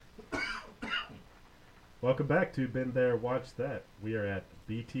Welcome back to Been There, Watch That. We are at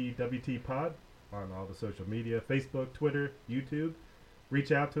BTWT Pod on all the social media, Facebook, Twitter, YouTube.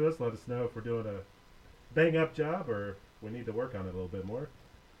 Reach out to us. Let us know if we're doing a bang up job or we need to work on it a little bit more.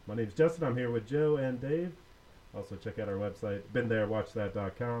 My name's Justin. I'm here with Joe and Dave. Also, check out our website,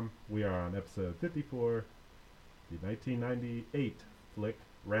 BeenThereWatchThat.com. We are on episode 54, the 1998 flick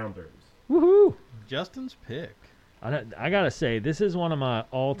Rounders. Woohoo! Justin's pick. I gotta say, this is one of my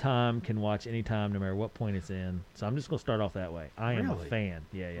all-time, can watch anytime, no matter what point it's in. So I'm just gonna start off that way. I am Really? a fan.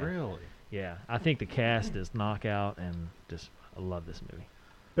 Yeah. Really? Yeah, I think the cast is knockout, and I love this movie.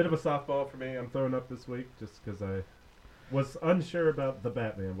 Bit of a softball for me. I'm throwing up this week just because I was unsure about the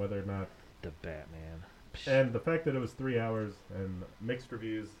Batman, whether or not. The Batman. And the fact that it was 3 hours and mixed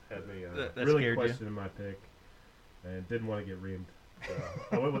reviews had me That really scared you? questioning my pick and didn't want to get reamed. So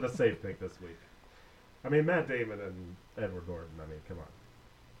I went with a safe pick this week. I mean, Matt Damon and Edward Norton. I mean, come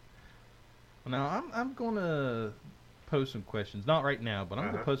on. Now, I'm going to pose some questions. Not right now, but I'm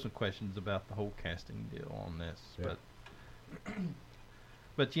going to Uh-huh. pose some questions about the whole casting deal on this. Yeah.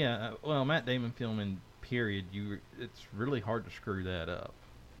 But yeah, well, Matt Damon filming, period, it's really hard to screw that up.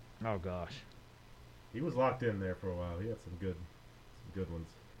 Oh gosh. He was locked in there for a while. He had some good ones.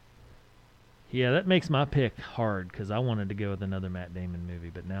 Yeah, that makes my pick hard because I wanted to go with another Matt Damon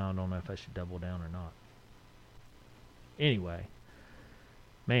movie, but now I don't know if I should double down or not. Anyway,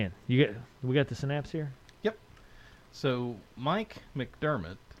 man, we got the synapse here. So, Mike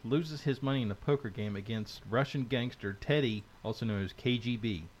McDermott loses his money in a poker game against Russian gangster Teddy, also known as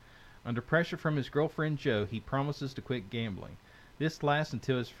KGB. Under pressure from his girlfriend Jo, he promises to quit gambling. This lasts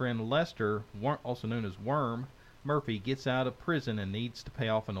until his friend Lester, also known as Worm Murphy, gets out of prison and needs to pay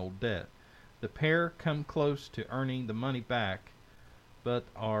off an old debt. The pair come close to earning the money back, but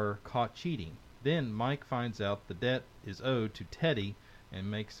are caught cheating. Then Mike finds out the debt is owed to Teddy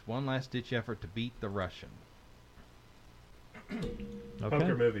and makes one last-ditch effort to beat the Russian. Okay.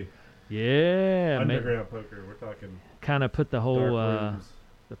 Poker movie. Yeah, Underground poker. We're talking kind of put the whole dark rooms.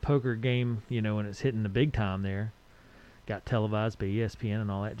 the poker game, when it's hitting the big time there, got televised by ESPN and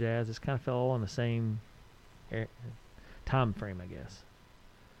all that jazz. It's kind of fell all in the same time frame, I guess.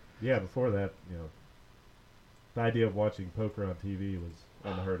 Yeah, before that, the idea of watching poker on TV was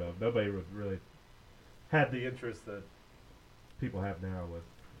unheard of. Nobody was really had the interest that people have now with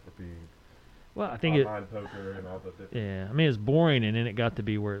being Well, I think online poker and all the different. yeah, I mean, it's boring, and then it got to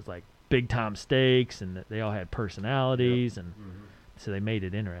be where it's like big time stakes, and that they all had personalities, and Mm-hmm. so they made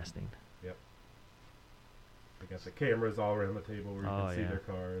it interesting. They got the cameras all around the table where you Oh, can see yeah. their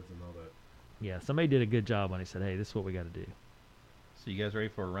cards and all that. Yeah, somebody did a good job when they said, "Hey, this is what we got to do." So you guys ready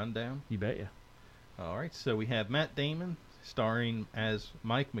for a rundown? You bet you. All right, so we have Matt Damon starring as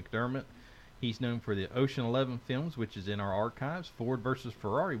Mike McDermott. He's known for the Ocean 11 films, which is in our archives, Ford versus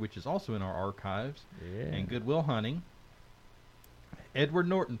Ferrari, which is also in our archives, Yeah. and Good Will Hunting. Edward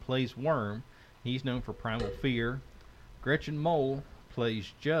Norton plays Worm. He's known for Primal Fear. Gretchen Mol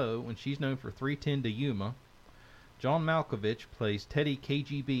plays Jo, and she's known for 310 to Yuma. John Malkovich plays Teddy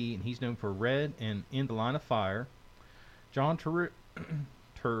KGB, and he's known for Red and In the Line of Fire. John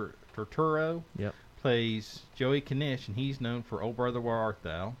Turturro Yep. plays Joey Knish, and he's known for Old Brother Where Art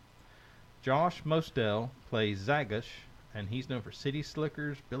Thou. Josh Mostel plays Zagush, and he's known for City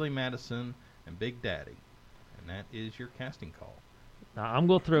Slickers, Billy Madison, and Big Daddy. And that is your casting call. Now, I'm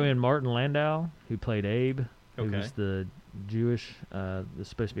going to throw in Martin Landau, who played Abe, who Okay. was the Jewish, was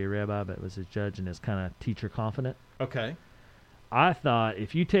supposed to be a rabbi, but was a judge and is kind of teacher confident. Okay. I thought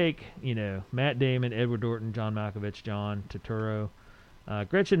if you take, Matt Damon, Edward Norton, John Malkovich, John Turturro,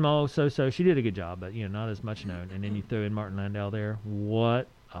 Gretchen Mol, she did a good job, but, not as much known. And then you throw in Martin Landau there. What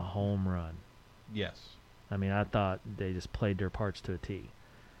a home run. Yes. I mean, I thought they just played their parts to a T.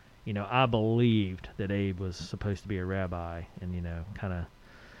 I believed that Abe was supposed to be a rabbi and, kind of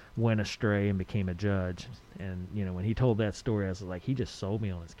went astray and became a judge. And, when he told that story, I was like, he just sold me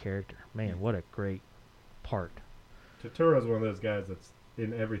on his character. Man, what a great part. Turturro's one of those guys that's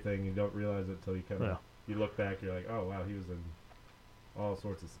in everything. You don't realize it until you kind of Well. you look back. You're like, oh wow, he was in all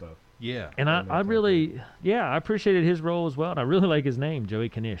sorts of stuff. Yeah. And I I know really, I appreciated his role as well. And I really like his name, Joey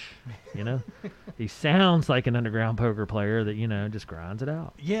Knish. He sounds like an underground poker player that, just grinds it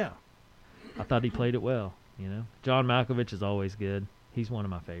out. Yeah. I thought he played it well, John Malkovich is always good. He's one of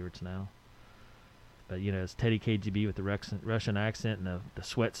my favorites now. But, it's Teddy KGB with the Russian accent and the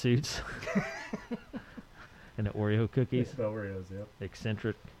sweatsuits and the Oreo cookies. Oreos, yeah.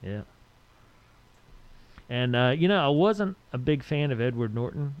 Eccentric, yeah. And, I wasn't a big fan of Edward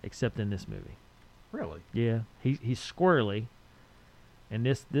Norton except in this movie. Really? Yeah, he's squirrely, and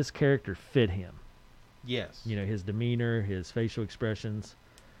this character fit him. Yes. His demeanor, his facial expressions,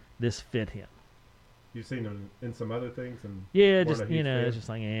 this fit him. You've seen him in some other things, and Yeah, weren't just a huge fan? it's just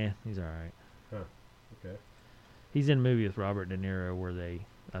like he's all right. Okay. He's in a movie with Robert De Niro where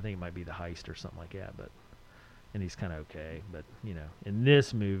I think it might be The Heist or something like that, and he's kind of okay. But in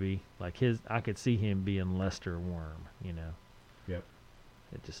this movie, like I could see him being Lester Worm. Yep.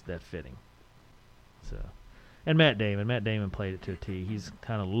 It just that fitting. So, and Matt Damon played it to a T. He's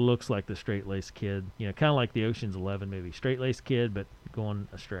kind of looks like the straight-laced kid, kind of like the Ocean's 11 movie, straight-laced kid but going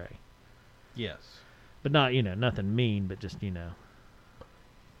astray. Yes. But not, nothing mean, but just, so.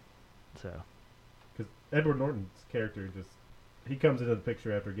 Because Edward Norton's character he comes into the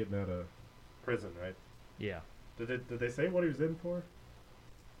picture after getting out of prison, right? Yeah. Did they say what he was in for?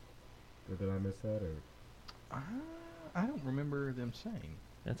 Or did I miss that? Or I don't remember them saying.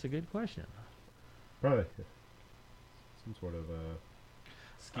 That's a good question. probably some sort of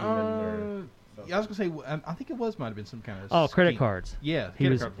scheming or something. Yeah, I was gonna say. I think it might have been some kind of. Oh, credit scheme. cards. Yeah, He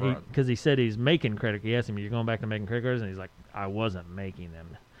credit was card fraud. because he said he's making credit. He asked him, "You're going back to making credit cards?" And he's like, "I wasn't making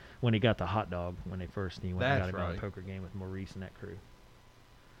them." When he got the hot dog, when he went and got That's him on a right. poker game with Maurice and that crew.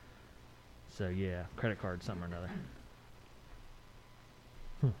 So yeah, credit card, something or another.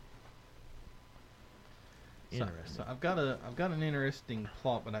 Interesting. So I've got an interesting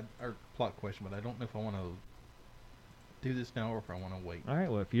plot question, but I don't know if I want to do this now or if I want to wait. All right.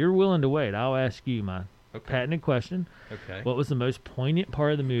 Well, if you're willing to wait, I'll ask you my Okay. patented question. Okay. What was the most poignant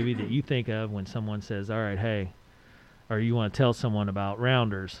part of the movie that you think of when someone says, "All right, hey," or you want to tell someone about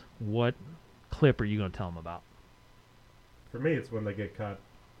Rounders? What clip are you going to tell them about? For me, it's when they get caught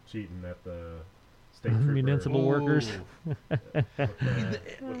cheating at the state trooper. Municipal workers. Ooh. with a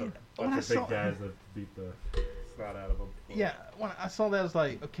When bunch I of saw- big guys that beat the snot out of them. Yeah, when I saw that, I was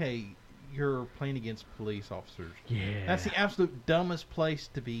like, okay, you're playing against police officers. Yeah. That's the absolute dumbest place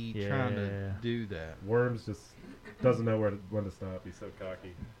to be trying to Yeah. do that. Worms just doesn't know when to stop. He's so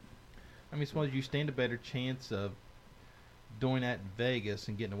cocky. I mean, suppose you stand a better chance of doing that in Vegas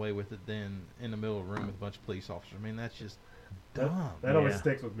and getting away with it than in the middle of a room with a bunch of police officers. I mean, that's just dumb. That always Yeah.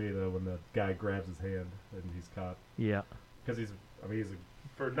 sticks with me though when the guy grabs his hand and he's caught Yeah. because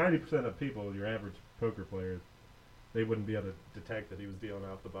for 90% of people, your average poker player, they wouldn't be able to detect that he was dealing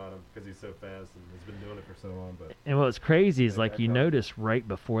off the bottom because he's so fast and has been doing it for so long. But And what's crazy is, Yeah, like, that you helps. notice right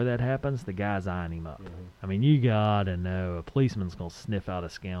before that happens, the guy's eyeing him up. Mhm. I mean, you gotta know a policeman's gonna sniff out a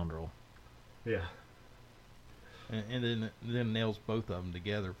scoundrel. yeah, And then nails both of them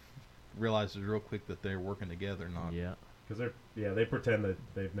together. Realizes real quick that they're working together, not. Yeah. because they pretend that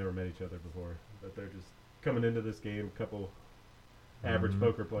they've never met each other before, that they're just coming into this game, couple average Mhm.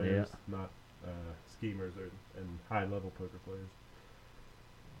 poker players, not schemers and high level poker players.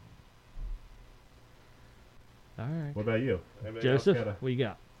 All right. What about you? Anybody else Joseph, got what you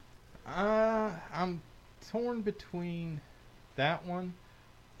got? I'm torn between that one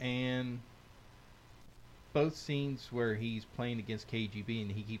and both scenes where he's playing against KGB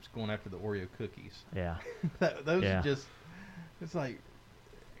and he keeps going after the Oreo cookies. Yeah. Those Yeah. are just, it's like,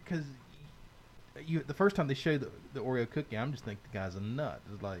 because the first time they show the Oreo cookie, I'm just thinking the guy's a nut.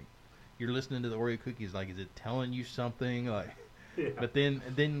 It's like, you're listening to the Oreo cookies, like, is it telling you something? Like, Yeah. but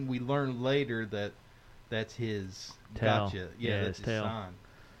then we learn later that that's his Tail. gotcha. Yeah, Yeah, that's his his tail. sign.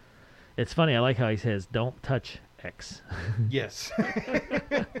 It's funny. I like how he says, "Don't touch X." Yes.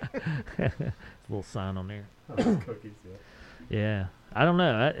 Little sign on there. Cookies, yeah. Yeah, I don't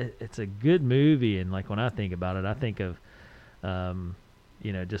know. It's a good movie, and like when I think about it, I think of,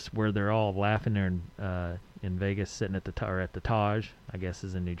 just where they're all laughing there in Vegas, sitting at the Taj. I guess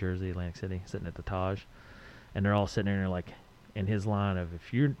is in New Jersey, Atlantic City, sitting at the Taj, and they're all sitting there and they're like, in his line of,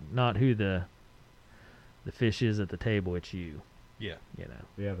 "If you're not who the fish is at the table, it's you." Yeah.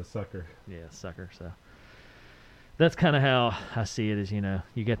 Yeah, the sucker. Yeah, sucker. So that's kind of how I see it. Is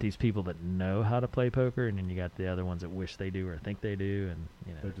you got these people that know how to play poker, and then you got the other ones that wish they do or think they do,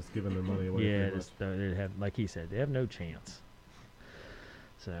 and They're just giving their money away. yeah, pretty much. they have, like he said, they have no chance.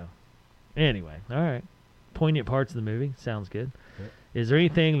 So anyway, all right, poignant parts of the movie sounds good. Yep. Is there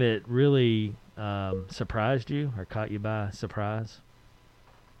anything that really surprised you or caught you by surprise?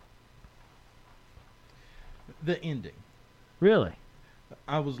 The ending. Really?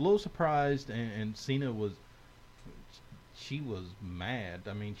 I was a little surprised, and Cena was. She was mad.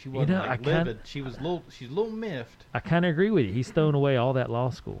 I mean, she wasn't know, I like kinda- livid. She's a little miffed. I kind of agree with you. He's thrown away all that law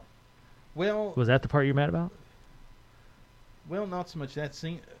school. Well, Was that the part you're mad about? not so much that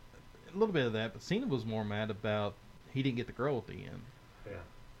Cena. A little bit of that, but Cena was more mad about he didn't get the girl at the end. Yeah.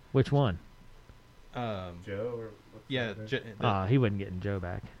 Which one? Joe or what's Yeah, his name? He wasn't getting Joe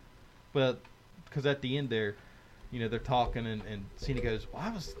back. but because at the end there, they're talking, and Cena goes, "Well,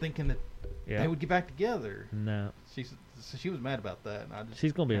 I was thinking that Yeah. they would get back together." No. So she was mad about that. And I just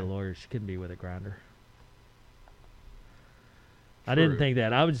She's gonna be a lawyer. She couldn't be with a grinder. I didn't True. think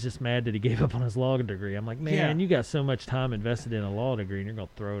that. I was just mad that he gave up on his law degree. I'm like, man, Yeah. you got so much time invested in a law degree, and you're gonna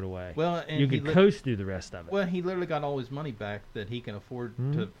throw it away. Well, and you he could coast through the rest of it. well, he literally got all his money back that he can afford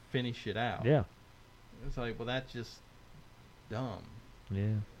Mhm. to finish it out. Yeah, It's like, well, that's just dumb.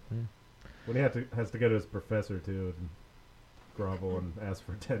 yeah. When he has to go to his professor too and grovel and ask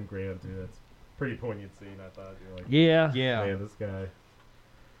for 10 grand too. That's a pretty poignant scene. I thought you're like, Yeah. Yeah. man, this guy,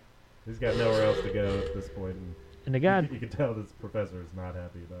 he's got nowhere else to go at this point. And the guy, You can tell this professor is not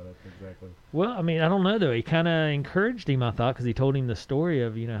happy about it. Exactly. well, I mean, I don't know though. He kind of encouraged him, I thought, because he told him the story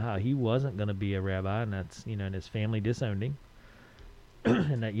of how he wasn't going to be a rabbi, and that's and his family disowned him,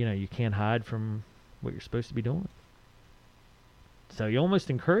 and that you can't hide from what you're supposed to be doing. So he almost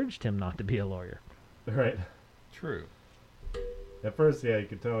encouraged him not to be a lawyer. Right. True. At first, yeah, you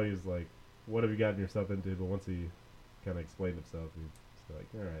could tell he was like, "What have you gotten yourself into?" But once he kind of explained himself, he's like,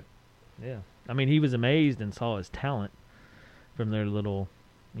 "All right." Yeah, I mean, he was amazed and saw his talent from their little,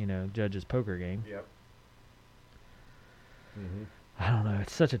 judges poker game. Yep. Mm-hmm. I don't know.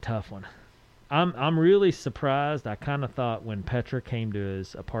 It's such a tough one. I'm really surprised. I kind of thought when Petra came to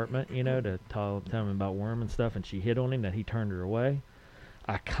his apartment, to tell him about Worm and stuff, and she hit on him, that he turned her away.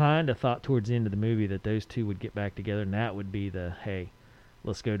 I kind of thought towards the end of the movie that those two would get back together, and that would be the, hey,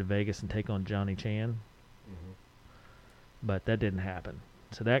 let's go to Vegas and take on Johnny Chan. Mm-hmm. But that didn't happen.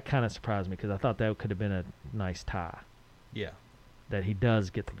 So that kind of surprised me because I thought that could have been a nice tie. Yeah. That he does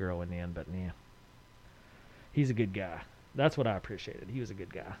get the girl in the end, but yeah. He's a good guy. That's what I appreciated. He was a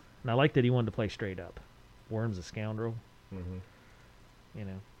good guy. And I liked that he wanted to play straight up. Worm's a scoundrel, Mm-hmm.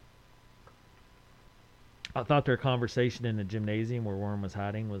 I thought their conversation in the gymnasium where Worm was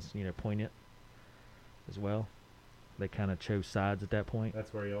hiding was, poignant as well. They kind of chose sides at that point.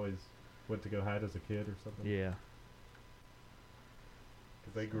 That's where he always went to go hide as a kid or something. Yeah.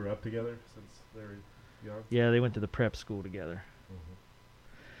 Because they grew up together since they were young. Yeah, they went to the prep school together. Mm-hmm.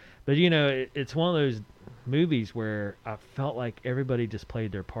 But, it's one of those movies where I felt like everybody just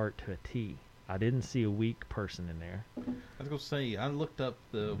played their part to a T. I didn't see a weak person in there. I was going to say, I looked up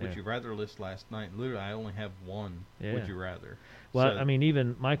the Would Yeah. You Rather list last night, and literally I only have one Yeah. Would You Rather. Well, So- I mean,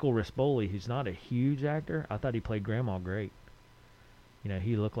 even Michael Rispoli, who's not a huge actor, I thought he played Grandma great.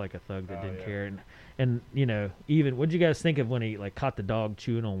 He looked like a thug that Oh, didn't yeah. care. And even, what'd you guys think of when he, caught the dog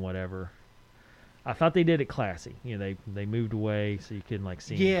chewing on whatever? I thought they did it classy. They moved away so you couldn't,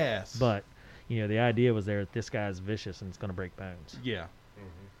 see him. Yes. But, the idea was there that this guy's vicious and it's going to break bones. Yeah.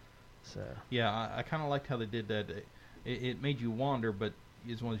 Mm-hmm. So, Yeah, I kind of liked how they did that. It made you wonder, but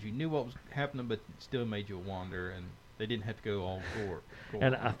as long as you knew what was happening, but it still made you wonder, and they didn't have to go all gore.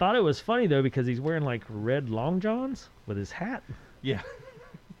 and I thought it was funny, though, because he's wearing, red long johns with his hat, Yeah.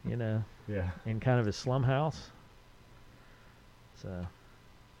 Yeah. in kind of his slum house. So,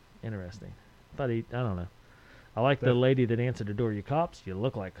 interesting. I don't know. I like the That- lady that answered the door. You cops? You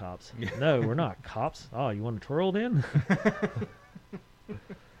look like cops. Yeah. No, we're not cops. Oh, you want to twirl then?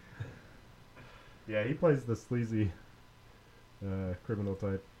 Yeah, he plays the sleazy criminal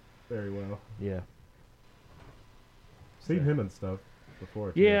type very well. Yeah. Seen So- him and stuff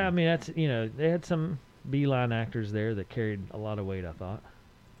before. too. Yeah, I mean, that's, they had some B-line actors there that carried a lot of weight, I thought.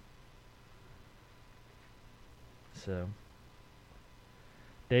 So,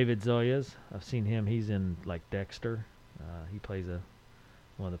 David Zoyas, I've seen him. He's in, Dexter. He plays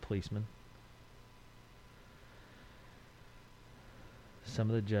one of the policemen. Some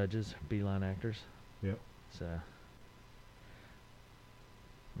of the judges, B-line actors. Yep. So,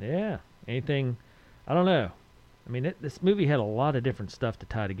 yeah. Anything, I don't know. I mean, this movie had a lot of different stuff to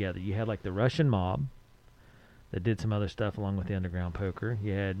tie together. You had, the Russian mob that did some other stuff along with the underground poker.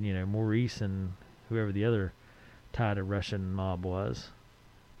 You had, Maurice and whoever the other tie to Russian mob was.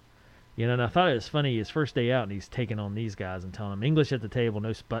 And I thought it was funny, his first day out, and he's taking on these guys and telling them, English at the table, no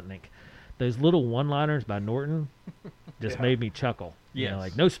Sputnik. Those little one-liners by Norton just Yeah. made me chuckle.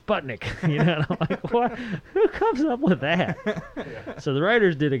 Yes. No Sputnik. And I'm like, what? Who comes up with that? Yeah. So the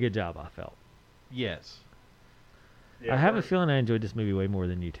writers did a good job, I felt. Yes. Yeah, I have a Worm- feeling I enjoyed this movie way more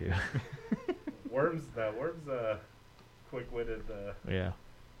than you two. Worm's quick-witted, Yeah.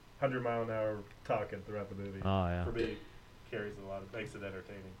 100-mile-an-hour talking throughout the movie. Oh, yeah. For me, carries a lot. Makes it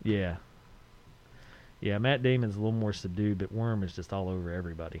entertaining. Yeah. Yeah, Matt Damon's a little more subdued, but Worm is just all over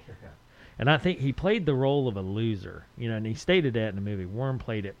everybody. And I think he played the role of a loser, and he stated that in the movie. Worm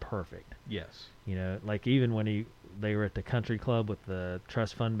played it perfect. Yes. Even when they were at the country club with the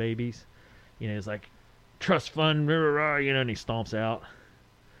trust fund babies, it's like, trust fund, rah, rah, rah, and he stomps out.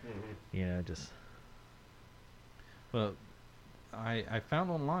 Mm-hmm. Just, Well, I found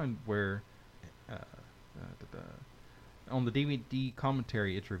online where on the DVD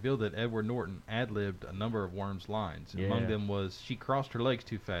commentary, it's revealed that Edward Norton ad-libbed a number of Worm's lines. Yeah. Among them was, "She crossed her legs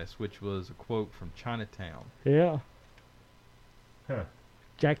too fast," which was a quote from Chinatown. Yeah. Huh.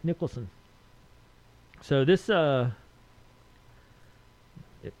 Jack Nicholson. So this it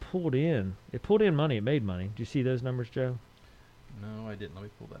pulled in money. It made money. Did you see those numbers, Joe? No, I didn't. Let me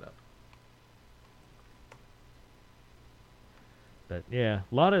pull that up. But yeah,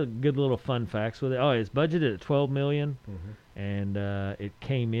 a lot of good little fun facts with it. Oh, it's budgeted at $12 million, Mm-hmm. and it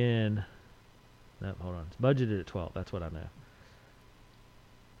came in. No, hold on. It's budgeted at 12. That's what I know.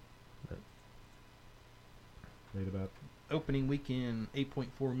 But Made about Opening weekend,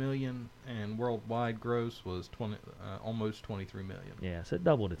 8.4 million, and worldwide gross was almost 23 million. yeah, so it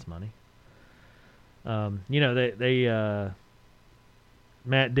doubled its money. They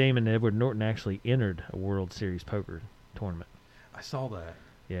Matt Damon and Edward Norton actually entered a World Series poker tournament. I saw that.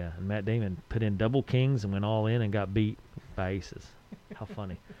 Yeah, and Matt Damon put in double kings and went all in and got beat by aces. How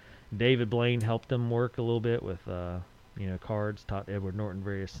funny. David Blaine helped them work a little bit with, cards, taught Edward Norton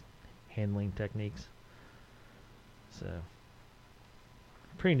various handling techniques. So,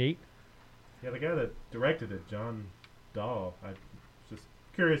 pretty neat. Yeah, the guy that directed it, John Dahl. I was just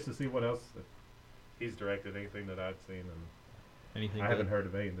curious to see what else if he's directed anything that I've seen, and Anything I good? haven't heard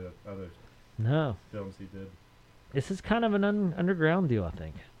of any of the other No, films he did. this is kind of an underground deal, I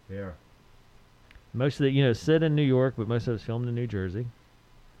think. Yeah, Most of the, set in New York, but most of it's filmed in New Jersey.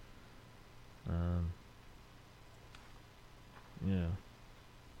 Yeah.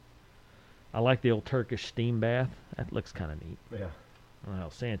 I like the old Turkish steam bath. That looks kind of neat. yeah. I don't know how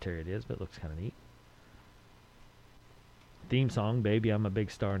sanitary it is, but it looks kind of neat. Theme song, Baby, I'm a Big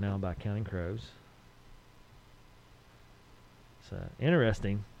Star Now by Counting Crows. So,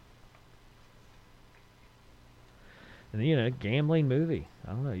 interesting. And, gambling movie.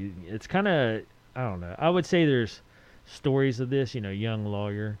 I don't know. It's kind of, I don't know. I would say there's stories of this, young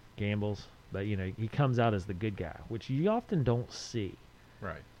lawyer gambles. But, he comes out as the good guy, which you often don't see.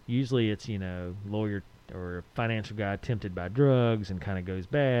 Right. Usually it's, lawyer or financial guy tempted by drugs and kind of goes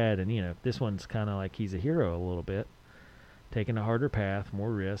bad. And, this one's kind of like he's a hero a little bit. Taking a harder path,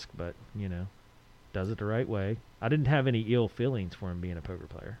 more risk, but, does it the right way. I didn't have any ill feelings for him being a poker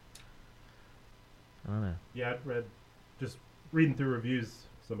player. I don't know. Yeah, I'd read, just reading through reviews,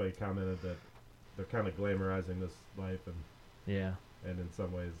 somebody commented that they're kind of glamorizing this life, Yeah. and in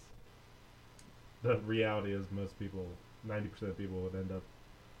some ways, the reality is most people, 90% of people would end up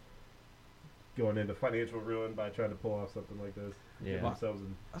going into financial ruin by trying to pull off something like this. Yeah. Get themselves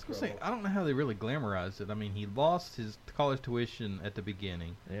in I was going to say, trouble. I don't know how they really glamorized it. I mean, he lost his college tuition at the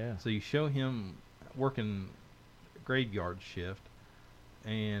beginning. Yeah. So you show him working graveyard shift,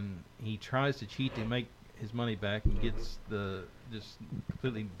 and he tries to cheat to make his money back and gets just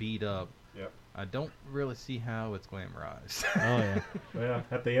completely beat up. Yep. I don't really see how it's glamorized. Oh, yeah. Well,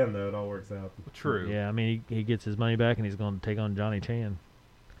 at the end, though, it all works out. True. Yeah, I mean, he gets his money back and he's going to take on Johnny Chan.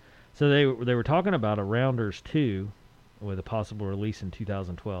 So they were talking about a Rounders 2 with a possible release in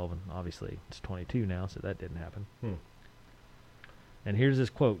 2012, and obviously it's 22 now, so that didn't happen. And here's this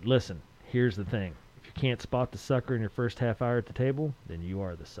quote. Listen, here's the thing. If you can't spot the sucker in your first half hour at the table, then you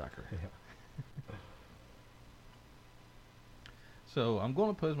are the sucker. Yeah. So I'm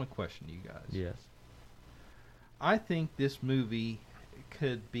going to pose my question to you guys. Yes. I think this movie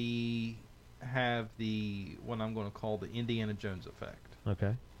could have what I'm going to call the Indiana Jones effect.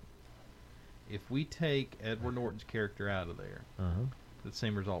 Okay. If we take Edward Norton's character out of there, Uh-huh. the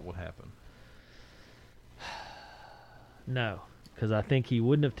same result would happen. No, because I think he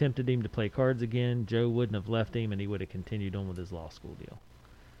wouldn't have tempted him to play cards again. Joe wouldn't have left him, and he would have continued on with his law school deal.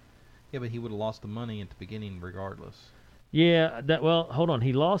 Yeah, but he would have lost the money at the beginning regardless. Yeah, hold on.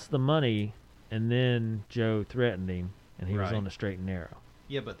 He lost the money, and then Joe threatened him, and he was Right. on the straight and narrow.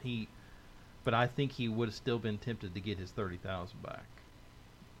 Yeah, but I think he would have still been tempted to get his 30,000 back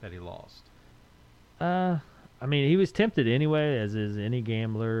that he lost. I mean, he was tempted anyway, as is any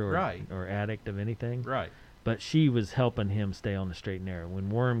gambler Right. or addict of anything. Right. But she was helping him stay on the straight and narrow. When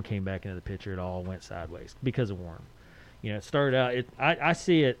Worm came back into the picture, it all went sideways because of Worm. It started out. I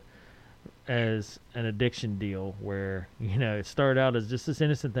see it as an addiction deal where it started out as just this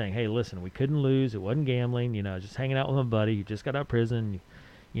innocent thing. Hey, listen, we couldn't lose. It wasn't gambling. Just hanging out with my buddy. He just got out of prison.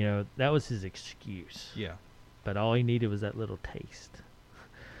 That was his excuse. Yeah. But all he needed was that little taste,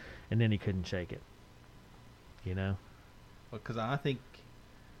 and then he couldn't shake it. Because I think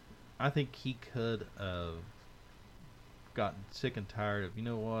he could have gotten sick and tired of,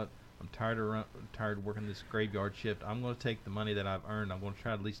 what, I'm tired of working this graveyard shift. I'm going to take the money that I've earned. I'm going to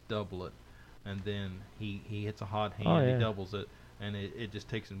try to at least double it. And then he hits a hot hand, Oh, yeah. he doubles it, and it just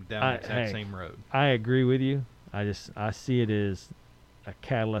takes him down the exact same road. I agree with you. I see it as a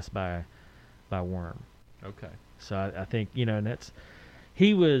catalyst by Worm. Okay. So I think, and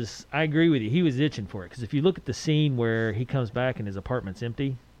I agree with you. He was itching for it. Because if you look at the scene where he comes back and his apartment's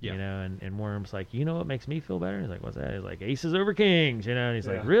empty, Yeah. and Worm's like, what makes me feel better? He's like, what's that? He's like, aces over kings, and he's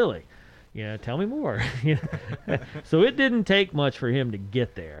like, Yeah. really? Tell me more. So it didn't take much for him to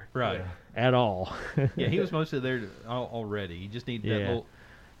get there Right. Yeah. at all. Yeah, he was mostly there already. He just needed that Yeah. little,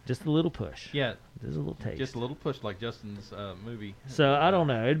 Just a little push. yeah, Just a little taste. just a little push like Justin's movie. So I don't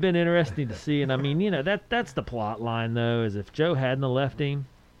know. It'd been interesting to see, and I mean, that's the plot line though. Is if Joe hadn't have left him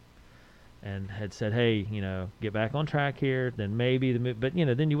and had said, "Hey, get back on track here," then maybe the movie. But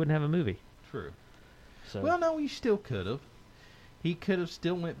then you wouldn't have a movie. True. So Well, no, he still could have. He could have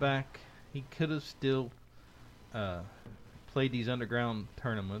still went back. He could have still played these underground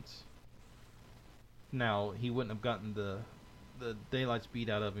tournaments. Now, he wouldn't have gotten the daylights beat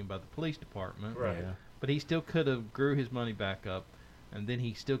out of him by the police department. Right. yeah. But he still could have grew his money back up, and then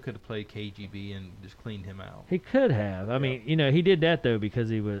he still could have played KGB and just cleaned him out. He could have. I mean, he did that though because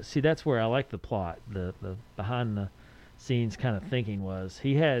he was. See, that's where I like the plot. The behind the scenes kind of thinking was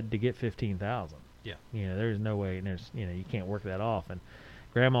he had to get 15,000. Yeah. There's no way. And there's you can't work that off. And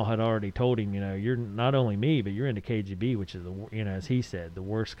Grandma had already told him, you're not only me, but you're into KGB, which is as he said, the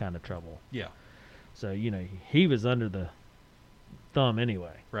worst kind of trouble. Yeah. So he was under the thumb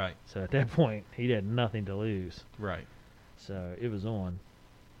anyway. Right. So at that point, he had nothing to lose. Right. So it was on.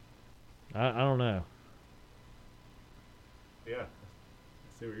 I don't know. Yeah.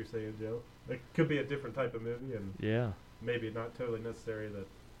 I see what you're saying, Joe. It could be a different type of movie, and Yeah. maybe not totally necessary that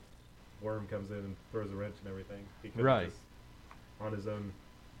Worm comes in and throws a wrench and everything. He could Right. have just, on his own,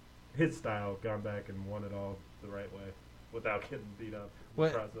 his style, gone back and won it all the right way without getting beat up in Well,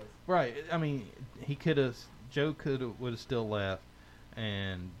 the process. Right. I mean, Joe would have still left,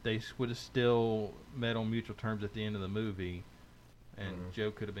 and they would have still met on mutual terms at the end of the movie, and Mhm.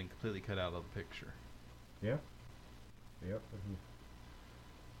 Joe could have been completely cut out of the picture. Yeah. Yep. Mhm.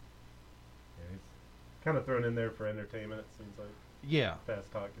 Yeah, he's kind of thrown in there for entertainment, it seems like. Yeah.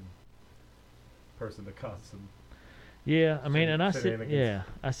 Fast talking person to cause some. Yeah, I mean, and I see, shenanigans.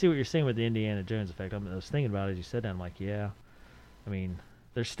 I see what you're saying with the Indiana Jones effect. I was thinking about it as you said that. I'm like, yeah. I mean,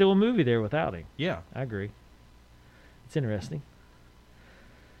 there's still a movie there without him. Yeah. I agree. It's interesting.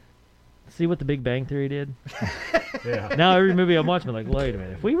 See what the Big Bang Theory did? Yeah. Now every movie I'm watching, I'm like, wait a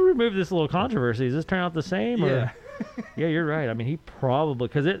minute. If we remove this little controversy, does this turn out the same? Or? Yeah. Yeah, you're right. I mean, he probably,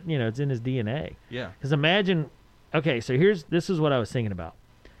 because it's in his DNA. Yeah. Because imagine, okay, so this is what I was thinking about.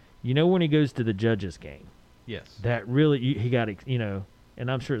 When he goes to the judges game, Yes. that really he got and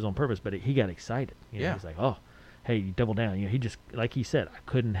I'm sure it was on purpose, but he got excited. Yeah. He's like, oh, hey, you double down. He just, like he said, I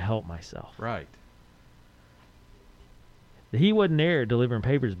couldn't help myself. Right. He wasn't there delivering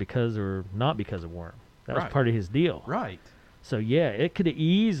papers because or not because of Worm. That was Right. part of his deal. Right. So yeah, it could have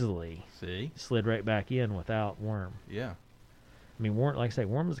easily See? slid right back in without Worm. Yeah. I mean, Worm, like I say,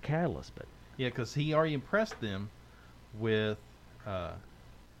 Worm was a catalyst, but Yeah, because he already impressed them with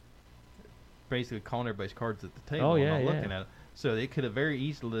basically calling everybody's cards at the table Oh, and yeah, not yeah. looking at it. So they could have very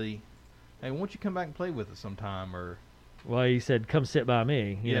easily, hey, why don't you come back and play with us sometime? Or well, he said, "Come sit by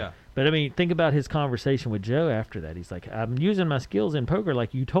me." you know. Yeah. But I mean, think about his conversation with Joe after that. He's like, "I'm using my skills in poker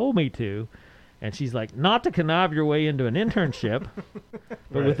like you told me to," and she's like, "Not to connive your way into an internship, but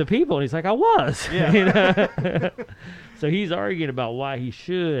Right. with the people." And he's like, "I was." Yeah. You know? So he's arguing about why he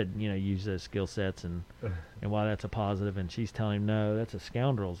should, use those skill sets and why that's a positive. And she's telling him, "No, that's a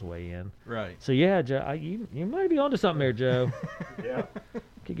scoundrel's way in." right. So yeah, Joe, you might be onto something there, Joe. Yeah.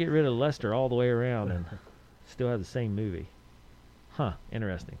 Could get rid of Lester all the way around and still have the same movie. Huh?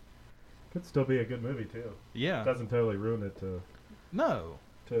 Interesting. Could still be a good movie too. Yeah. Doesn't totally ruin it No.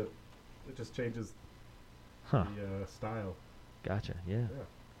 it just changes Huh? the style. Gotcha. Yeah. Yeah.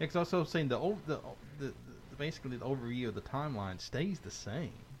 It's also saying the basically the overview of the timeline stays the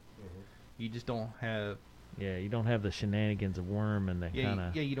same. Mhm. You just don't have Yeah. You don't have the shenanigans of Worm and the kind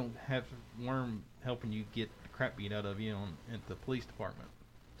of. you don't have Worm helping you get the crap beat out of you at the police department.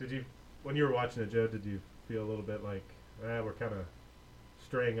 Did you, when you were watching it, Joe, did you feel a little bit like, we're kind of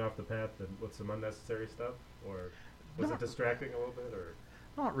straying off the path and with some unnecessary stuff, or was Not- it distracting a little bit, or?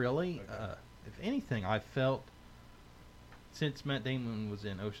 Not really. Okay. If anything, I felt since Matt Damon was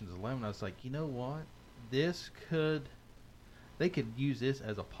in Ocean's 11, I was like, you know what? They could use this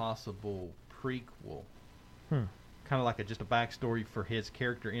as a possible prequel, Hmm. kind of like just a backstory for his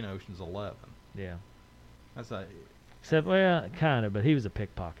character in Ocean's 11. Yeah. That's like, Except, well, kind of, but he was a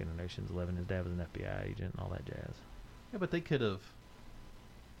pickpocket in Ocean's 11. His dad was an FBI agent and all that jazz. yeah, but they could have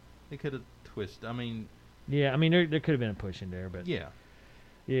twisted. I mean, Yeah. I mean, there could have been a push in there, but yeah,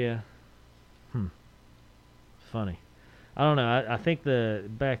 yeah. funny. I don't know. I think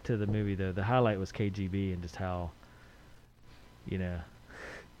back to the movie though. The highlight was KGB and just how, you know,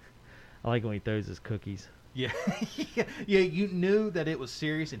 I like when he throws his cookies. Yeah, yeah. You knew that it was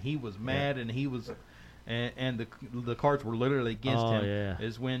serious, and he was mad, and he was, and the cards were literally against him. Yeah.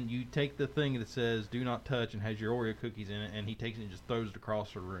 Is when you take the thing that says "Do not touch" and has your Oreo cookies in it, and he takes it and just throws it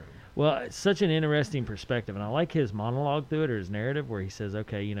across the room. Well, it's such an interesting perspective, and I like his monologue through it, or his narrative, where he says,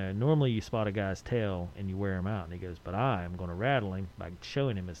 okay, you know, normally you spot a guy's tail and you wear him out, and he goes, but I am going to rattle him by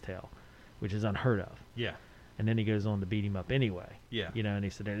showing him his tail, which is unheard of. Yeah, And then he goes on to beat him up anyway. yeah, You know, and he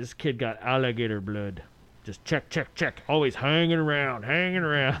said, this kid got alligator blood. Just check. Always hanging around.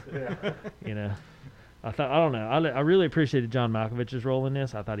 Yeah. You know, I don't know. I really appreciated John Malkovich's role in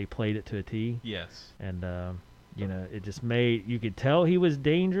this. I thought he played it to a T. yes, And, you know, it just made, you could tell he was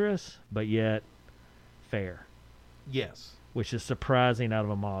dangerous, but yet fair, yes, which is surprising out of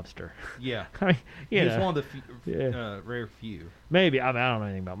a mobster. yeah. I mean, you He was know, one of the Yeah. rare few. maybe, I don't know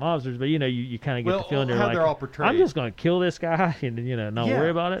anything about mobsters, but, you know, you kind of get the feeling they're how like, they're all portrayed. I'm just going to kill this guy and, you know, not worry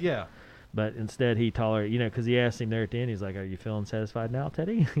about it. Yeah, But instead he tolerated, you know, because he asked him there at the end, he's like, are you feeling satisfied now,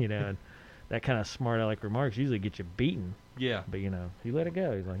 Teddy? You know, and that kind of smart aleck remarks usually get you beaten. yeah. But, you know, he let it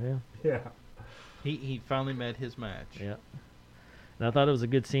go. He's like, yeah. Yeah. He finally met his match. Yeah. And I thought it was a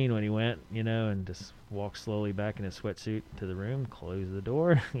good scene when he went, you know, and just walked slowly back in his sweatsuit to the room, closed the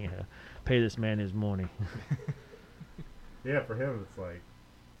door, you know, pay this man his money. Yeah, for him, it's like,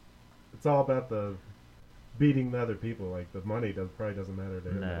 it's all about the beating the other people. Like, the money probably doesn't matter to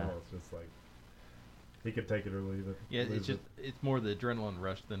him at No. all. It's just like, he could take it or leave it. Yeah, lose it's more the adrenaline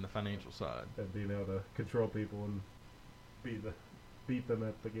rush than the financial side. and being able to control people and beat them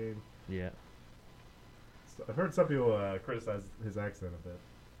at the game. Yeah. So I've heard some people criticize his accent a bit.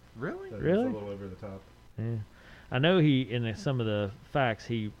 Really? That Really? It's a little over the top. Yeah. I know he, in some of the facts,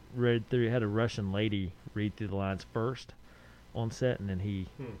 he had a Russian lady read through the lines first on set, and then he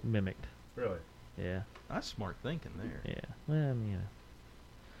mimicked. Really? Yeah. That's smart thinking there. Yeah. Well, I mean, you know,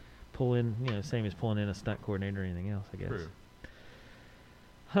 pull in, you know, same as pulling in a stunt coordinator or anything else, I guess. True.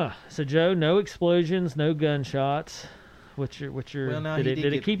 Huh. So, Joe, no explosions, no gunshots. What's your? Well, now did he it did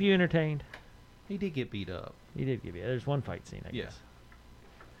did it get- keep you entertained? He did get beat up. He did give you. There's one fight scene, I Yeah. guess.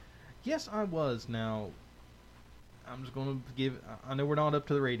 Yes, I was. Now, I'm just going to give. I know we're not up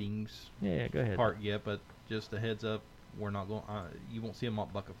to the ratings Yeah, go ahead. part yet, but just a heads up, we're not going. You won't see a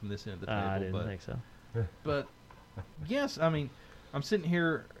mop bucket from this end of the table. I didn't but think so. But yes, I mean, I'm sitting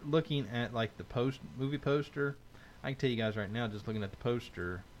here looking at like the movie poster. I can tell you guys right now, just looking at the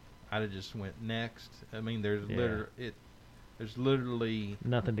poster, I'd have just went next. I mean, there's Yeah. there's literally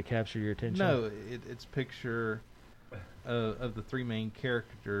Nothing to capture your attention. no. It's picture of the three main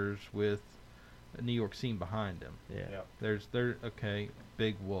characters with a New York scene behind them. Yeah. Yeah. Okay,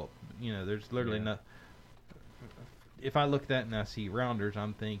 big whoop. You know, there's literally Yeah. no. If I look at that and I see Rounders,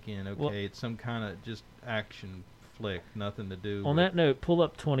 I'm thinking, okay, Well- it's some kind of just action flick, nothing to do. On with, that note, pull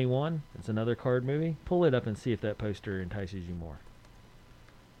up 21. It's another card movie. Pull it up and see if that poster entices you more.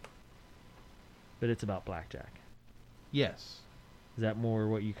 But it's about blackjack. yes, Is that more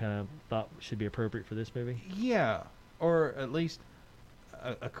what you kind of thought should be appropriate for this movie? yeah, or at least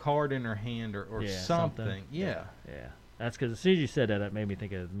a card in her hand or Yeah, something. Yeah. Yeah. That's because as soon as you said that, it made me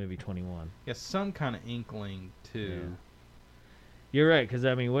think of the movie 21. Yeah, some kind of inkling to. Yeah. You're right, because,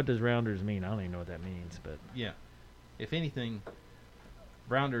 I mean, what does Rounders mean? I don't even know what that means, but... Yeah. If anything,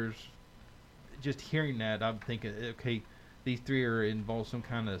 Rounders, just hearing that, I'm thinking, okay, these three are involved in some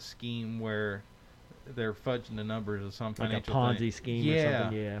kind of scheme where they're fudging the numbers of some Like a financial Ponzi thing. scheme Yeah. or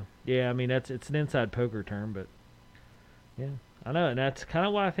something. Yeah. Yeah, I mean, it's an inside poker term, but... Yeah, I know, and that's kind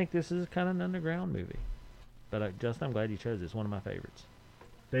of why I think this is kind of an underground movie. But, Justin, I'm glad you chose it. It's one of my favorites.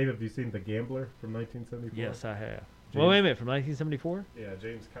 Dave, have you seen The Gambler from 1974? Yes, I have. James- Well, wait a minute, from 1974? Yeah,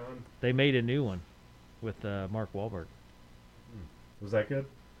 James Caan. They made a new one with Mark Wahlberg. Was that good?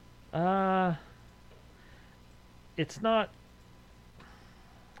 It's not.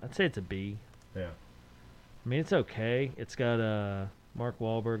 I'd say it's a B. Yeah. I mean, it's okay. It's got Mark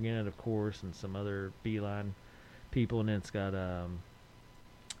Wahlberg in it, of course, and some other Beeline people, and then it's got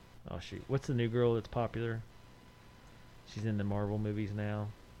oh shoot, what's the new girl that's popular? She's in the Marvel movies now.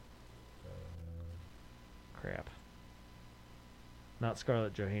 Crap. Not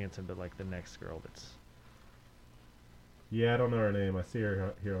Scarlett Johansson, but like the next girl that's. Yeah, I don't know her name. I see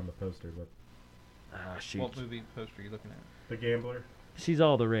her here on the poster, but Ah, shoot. What movie poster are you looking at? The Gambler, She's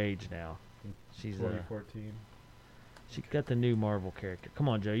all the rage now. She's 2014. she got the new Marvel character. Come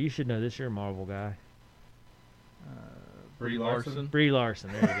on, Joe. You should know this. You're a Marvel guy. Brie Brie Larson? Larson. Brie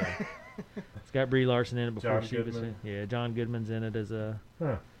Larson. There you go. It's got Brie Larson in it before John she was. Goodman. Yeah, John Goodman's in it as a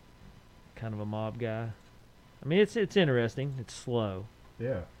Huh. kind of a mob guy. I mean, it's interesting. It's slow,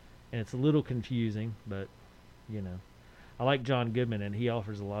 Yeah. and it's a little confusing, but I like John Goodman, and he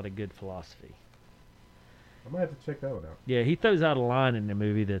offers a lot of good philosophy. I might have to check that one out. Yeah, he throws out a line in the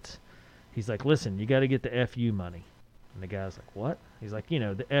movie he's like, listen, you got to get the FU money. And the guy's like, what? He's like,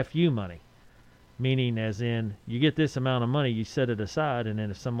 the FU money. Meaning as in, you get this amount of money, you set it aside, and then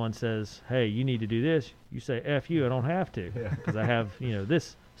if someone says, hey, you need to do this, you say, F you, I don't have to. Yeah. Because I have,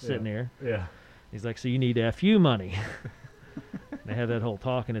 this sitting there. Yeah. He's like, so you need FU money. They have that whole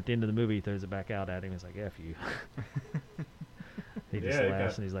talk, and at the end of the movie, he throws it back out at him. He's like, F you. He just Yeah,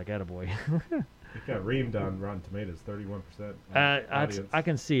 laughs, and he's like, attaboy. It got reamed on Rotten Tomatoes, 31% audience. I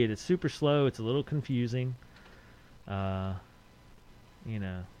can see it. It's super slow. It's a little confusing. There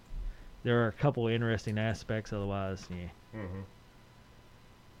are a couple interesting aspects. Otherwise, yeah. Mm-hmm.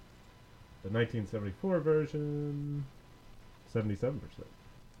 The 1974 version, 77%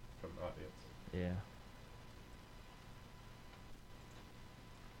 from the audience. Yeah.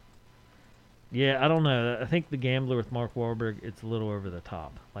 Yeah, I don't know. I think The Gambler with Mark Wahlberg, it's a little over the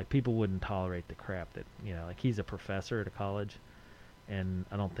top. Like, people wouldn't tolerate the crap that, like, he's a professor at a college, and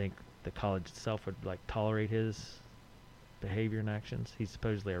I don't think the college itself would, like, tolerate his behavior and actions. He's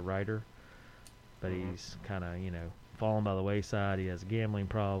supposedly a writer, but he's kind of, fallen by the wayside. He has a gambling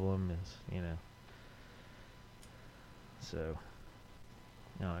problem, So,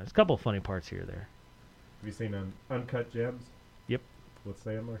 there's a couple of funny parts here or there. Have you seen Uncut Gems? Yep. With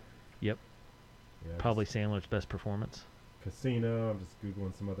Sandler? Yep. Yeah, Probably Sandler's best performance. Casino. I'm just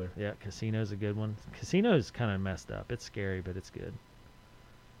Googling some other. Yeah, Casino's a good one. Casino's kind of messed up. It's scary, but it's good.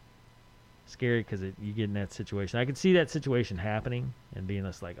 Scary because you get in that situation. I can see that situation happening and being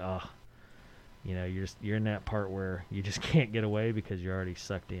just like, you're in that part where you just can't get away because you're already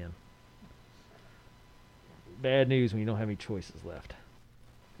sucked in. Bad news when you don't have any choices left.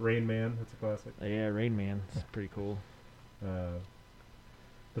 Rain Man. That's a classic. Yeah, Rain Man. It's pretty cool.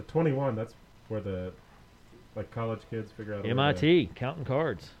 The 21. That's where the college kids figure out MIT, counting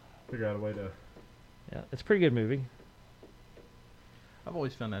cards. Figure out a way to. Yeah, it's a pretty good movie. I've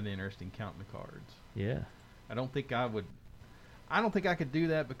always found that interesting, counting the cards. Yeah. I don't think I could do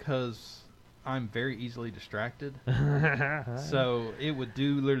that because I'm very easily distracted. So it would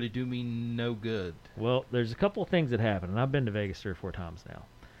literally do me no good. Well, there's a couple of things that happen, and I've been to Vegas 3 or 4 times now.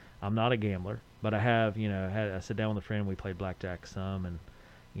 I'm not a gambler, but I have, I sat down with a friend, we played blackjack some, and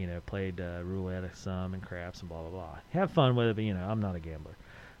played roulette some and craps and blah, blah, blah. Have fun with it, but, I'm not a gambler.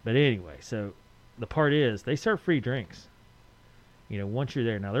 But anyway, so the part is they serve free drinks. Once you're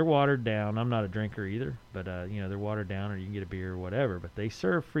there. Now, they're watered down. I'm not a drinker either, but, they're watered down or you can get a beer or whatever. But they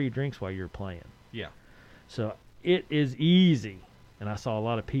serve free drinks while you're playing. Yeah. So it is easy. And I saw a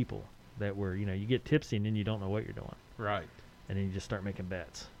lot of people that were, you get tipsy and then you don't know what you're doing. Right. And then you just start making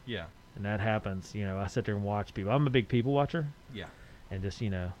bets. Yeah. And that happens. I sit there and watch people. I'm a big people watcher. Yeah. And just,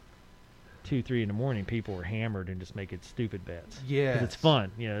 2, 3 in the morning, people were hammered and just making stupid bets. Yeah. Because it's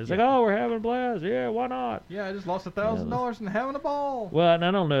fun. It's like, oh, we're having a blast. Yeah, why not? Yeah, I just lost $1,000 and having a ball. Well, and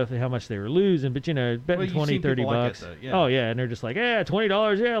I don't know how much they were losing, but, betting 20, 30 bucks. Like yeah. Oh, yeah. And they're just like, yeah,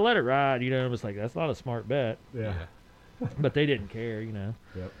 $20. Yeah, let it ride. It was like, that's not a smart bet. Yeah. But they didn't care, Yep.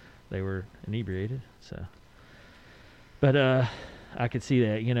 They were inebriated. So, but I could see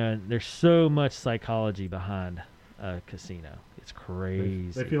that, there's so much psychology behind a casino. It's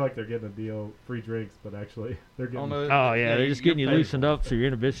crazy. They feel like they're getting a deal, free drinks, but actually they're getting. Oh yeah, they're just getting you loosened up so your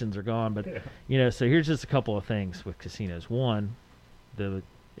inhibitions are gone. But yeah. So here's just a couple of things with casinos. One,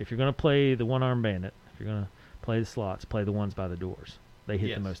 if you're going to play the one-armed bandit, if you're going to play the slots, play the ones by the doors. They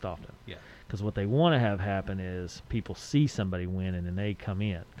hit the most often. Yeah. Because what they want to have happen is people see somebody win and then they come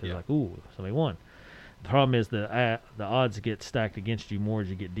in because like, ooh, somebody won. The problem is the odds get stacked against you more as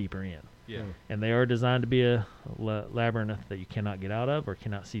you get deeper in. Yeah. And they are designed to be a labyrinth that you cannot get out of or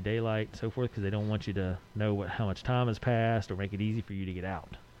cannot see daylight and so forth because they don't want you to know how much time has passed or make it easy for you to get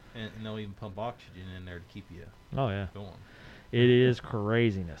out. And they'll even pump oxygen in there to keep you going. It is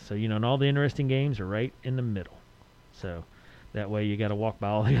craziness. So, and all the interesting games are right in the middle. So that way you got to walk by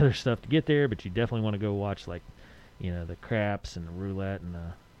all the other stuff to get there, but you definitely want to go watch like, the craps and the roulette and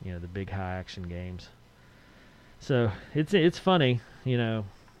the big high action games. So it's funny,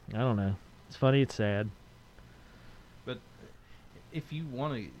 I don't know. It's funny. It's sad. But if you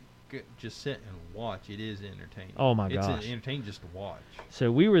want to just sit and watch, it is entertaining. Oh, my gosh. It's entertaining just to watch.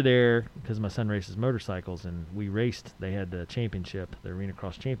 So we were there because my son races motorcycles, and we raced. They had the championship, the Arena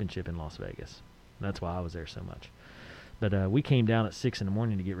Cross Championship in Las Vegas. And that's why I was there so much. But we came down at 6 in the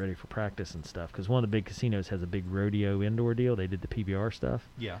morning to get ready for practice and stuff because one of the big casinos has a big rodeo indoor deal. They did the PBR stuff.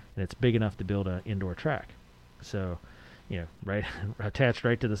 Yeah. And it's big enough to build an indoor track. So right attached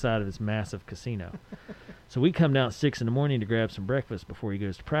right to the side of this massive casino. So we come down at 6 in the morning to grab some breakfast before he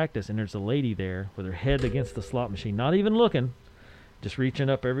goes to practice, and there's a lady there with her head against the slot machine, not even looking, just reaching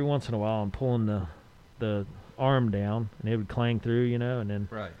up every once in a while and pulling the arm down, and it would clang through, and then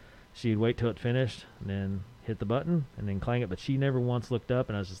Right. she'd wait till it finished, and then hit the button, and then clang it. But she never once looked up,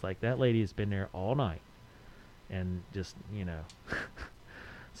 and I was just like, that lady has been there all night, and just,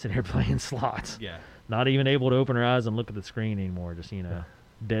 sitting there playing slots. Yeah. Not even able to open her eyes and look at the screen anymore, just,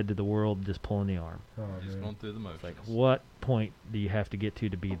 dead to the world, just pulling the arm. Oh, Just man. going through the motions. It's like, what point do you have to get to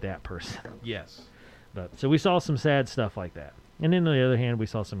be that person? Yes. But so we saw some sad stuff like that. And then on the other hand, we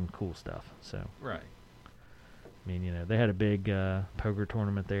saw some cool stuff. So, Right. I mean, they had a big poker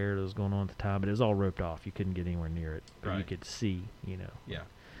tournament there that was going on at the time, but it was all roped off. You couldn't get anywhere near it. But you Right. could see, Yeah.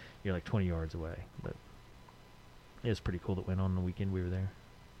 you're like 20 yards away. But it was pretty cool that went on the weekend we were there.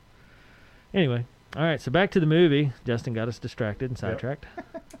 Anyway, all right, so back to the movie. Justin got us distracted and sidetracked.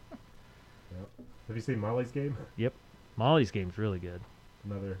 Yep. Have you seen Molly's Game? Molly's Game's really good.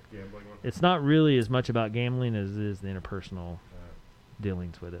 Another gambling one. It's not really as much about gambling as it is the interpersonal Uh,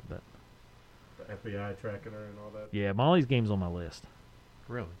 dealings with it. But, the FBI tracking her and all that. yeah, Molly's Game's on my list.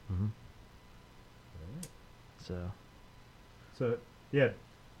 Really. Mm-hmm. Alright. So, So, yeah,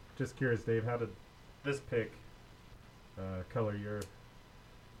 just curious, Dave, how did this pick color your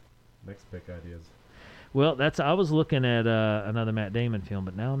next pick ideas? well, I was looking at another Matt Damon film,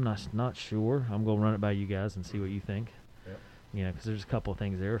 but now I'm not sure. I'm going to run it by you guys and see what you think. Yep. Because there's a couple of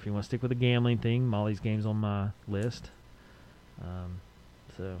things there. If you want to stick with the gambling thing, Molly's Game's on my list.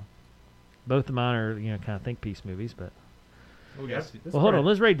 So, both of mine are, kind of think piece movies, but... Oh, Yeah, yes. this Well, hold on. probably-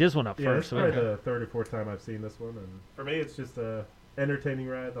 Let's rate this one up Yeah, first. this is probably the third or fourth time I've seen this one, and for me, it's just a entertaining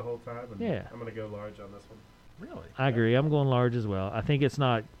ride the whole time. And Yeah. I'm gonna go large on this one. Really. I agree. I'm going large as well. I think it's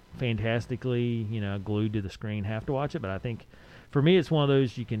not fantastically, glued to the screen. Have to watch it, but I think for me, it's one of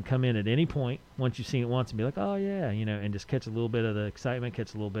those you can come in at any point once you've seen it once and be like, oh yeah, and just catch a little bit of the excitement,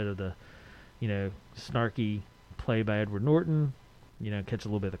 catch a little bit of the, snarky play by Edward Norton, catch a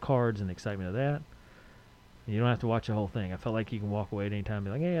little bit of the cards and the excitement of that. You don't have to watch the whole thing. I felt like you can walk away at any time and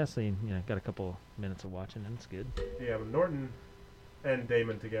be like, hey, I seen, got a couple minutes of watching, and it's good. Yeah, but Norton and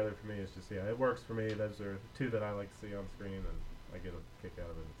Damon together for me is just it works for me. Those are two that I like to see on screen, and I get a kick out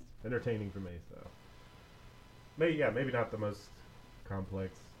of it. It's entertaining for me. So maybe not the most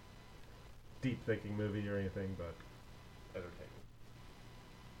complex, deep thinking movie or anything, but entertaining.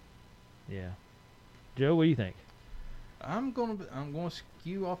 Yeah. Joe, what do you think? I'm gonna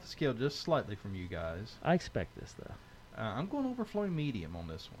skew off the scale just slightly from you guys. I expect this though. I'm going overflowing medium on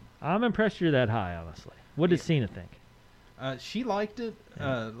this one. I'm impressed you're that high, honestly. What did Yeah. Cena think? She liked it.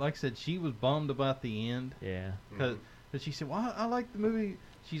 Yeah. Like I said, she was bummed about the end Yeah. because she said, "Well, I like the movie."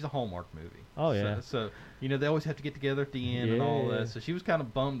 She's a Hallmark movie. Oh, yeah. So they always have to get together at the end and all Yeah. that. So she was kind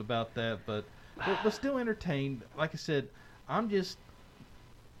of bummed about that, but still entertained. Like I said, I'm just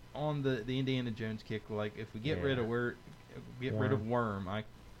on the Indiana Jones kick. Like if we get Yeah. rid of Worm, I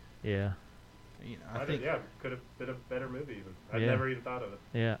Yeah. I think could have been a better movie. Even I've Yeah. never even thought of it.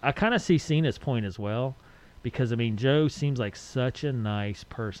 Yeah. I kind of see Cena's point as well. Because, Joe seems like such a nice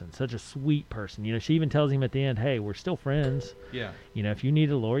person, such a sweet person. She even tells him at the end, hey, we're still friends. yeah. If you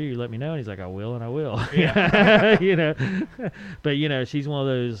need a lawyer, you let me know. And he's like, I will, and I will. Yeah. But, she's one of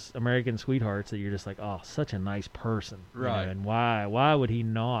those American sweethearts that you're just like, oh, such a nice person. Right. And why would he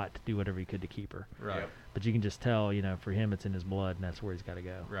not do whatever he could to keep her? Right. Yep. But you can just tell, for him, it's in his blood, and that's where he's got to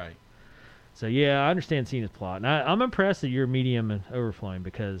go. Right. So, yeah, I understand Cena's plot. And I'm impressed that you're medium and overflowing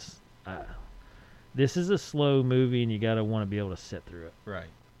because this is a slow movie, and you got to want to be able to sit through it. Right.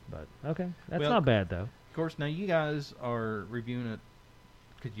 But, okay, that's Well, not bad, though. Of course, now you guys are reviewing it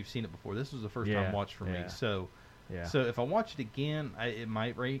because you've seen it before. This was the first Yeah, time watch for me. yeah. So Yeah. so if I watch it again, it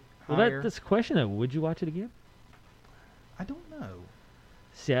might rate Well, higher. that's the question, though. Would you watch it again? I don't know.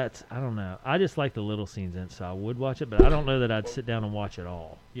 See, I don't know. I just like the little scenes in it, so I would watch it, but I don't know that I'd sit down and watch it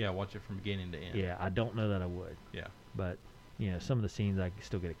all. Yeah, watch it from beginning to end. Yeah, I don't know that I would. Yeah. But, some of the scenes I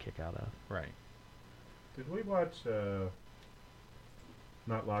still get a kick out of. Right. Did we watch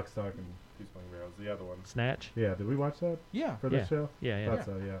not Lock, Stock, and Two Smoking Barrels, the other one? Snatch? Yeah, did we watch that Yeah. for this show? Yeah. Thought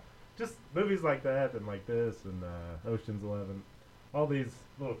so, yeah. Just movies like that and like this and Ocean's 11. All these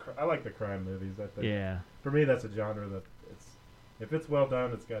little I like the crime movies. I think Yeah. for me that's a genre that if it's well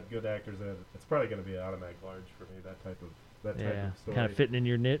done, it's got good actors in it. It's probably going to be an automatic large for me. That type Yeah. of story. Kind of fitting in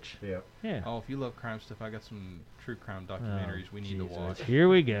your niche. Yeah. Yeah. Oh, if you love crime stuff, I got some true crime Oh, documentaries we need to Jesus. watch. Here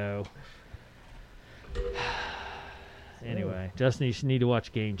we go. Anyway, Justin, you should need to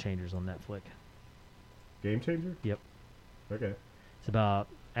watch Game Changers on Netflix. Game Changer. Yep. Okay. It's about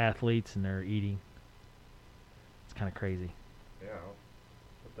athletes and their eating. It's kind of crazy. Yeah, I'll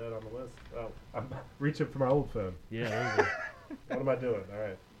put that on the list. Oh, I'm reaching for my old phone. Yeah, there you go. What am I doing? All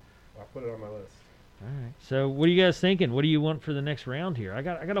right, I'll put it on my list. All right. So, what are you guys thinking? What do you want for the next round here? I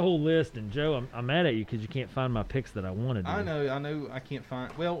got a whole list, and Joe, I'm mad at you because you can't find my picks that I wanted. I know. I can't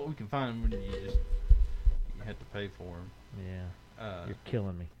find. Well, we can find them. But you have to pay for them. Yeah. You're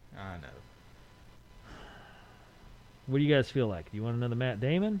killing me. I know. What do you guys feel like? Do you want another Matt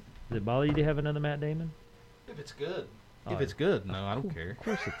Damon? Does it bother you to have another Matt Damon? If it's good. Oh, If it's good, no, I don't Of care.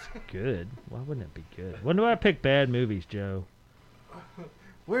 course it's good. Why wouldn't it be good? When do I pick bad movies, Joe?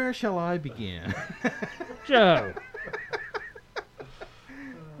 Where shall I begin? Joe!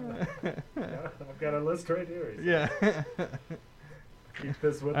 I've got a list right here. Yeah. Keep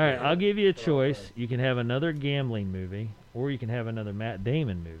this with All right, me. I'll give you a Oh, choice. nice. You can have another gambling movie, or you can have another Matt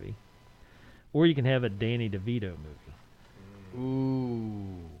Damon movie, or you can have a Danny DeVito movie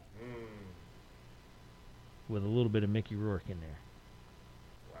Ooh. with a little bit of Mickey Rourke in there.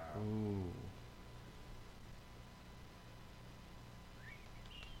 Wow. Ooh.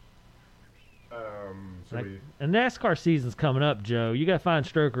 Should Like, we? and NASCAR season's coming up, Joe. You got to find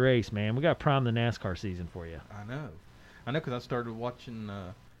Stroke Race, man. We got to prime the NASCAR season for you. I know because I started watching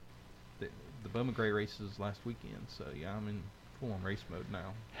the Bowman Gray races last weekend. So yeah, I'm in full-on race mode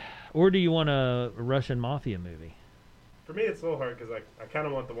now. Or do you want a Russian mafia movie? For me, it's a little hard because I kind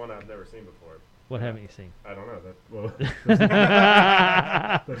of want the one I've never seen before. What haven't you seen? I don't know.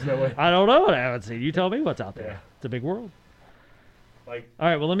 There's no way. I don't know what I haven't seen. You tell me what's out there. Yeah. It's a big world. Like, All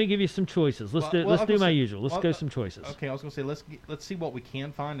right, well, let me give you some choices. Let's Well, I was do gonna my say- usual. Let's well, go some choices. Okay, I was gonna say let's see what we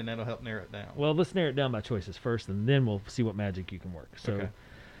can find, and that'll help narrow it down. Well, let's narrow it down by choices first, and then we'll see what magic you can work. So, Okay.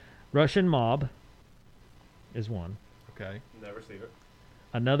 Russian Mob is one. Okay. never seen it.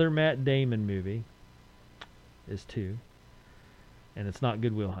 Another Matt Damon movie is two. And it's not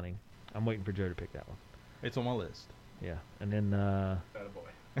Good Will Hunting. I'm waiting for Joe to pick that one. It's on my list. Yeah. And then, Attaboy.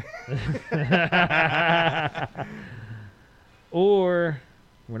 or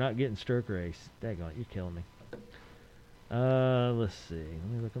we're not getting Stroke Race. Daggone it, you're killing me. Let's see. Let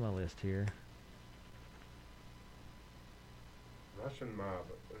me look at my list here. Russian mob.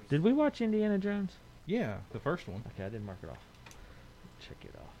 There's- Did we watch Indiana Jones? Yeah, the first one. Okay, I didn't mark it off. Check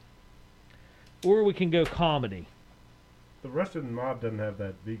it off. Or we can go comedy. The Russian mob doesn't have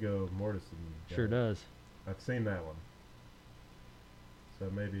that Viggo Mortensen guy. Sure does. I've seen that one. So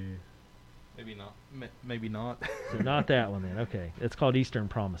maybe. Maybe not. Maybe not. So not that one then. Okay. It's called Eastern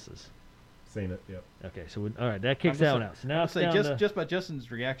Promises. Seen it, yep. Okay, so all right, that kicks I'm that gonna one out. So now it's say down to, just by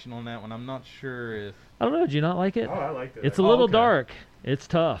Justin's reaction on that one, I'm not sure if I don't know. Did you not like it? Oh, I liked it. It's a Oh, little okay. dark. It's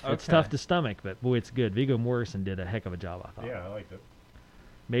tough. It's Okay. tough to stomach, but boy, it's good. Viggo Mortensen did a heck of a job, I thought. Yeah, I liked it.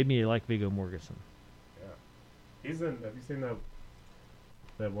 Made me like Viggo Mortensen. Yeah. He's in. Have you seen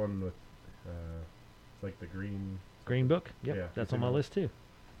that one with? It's like the green. Green Book. Yep, Yeah, that's you on my seen that? list too.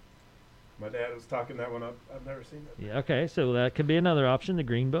 My dad was talking that one up. I've never seen it. Yeah. Okay, so that could be another option. The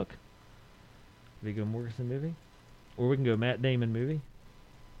Green Book. Viggo Mortensen movie, or we can go Matt Damon movie.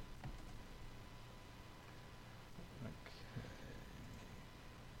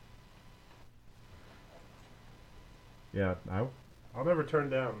 Yeah, I'll never turn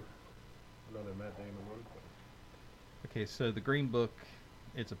down another Matt Damon one. Okay, so the Green Book,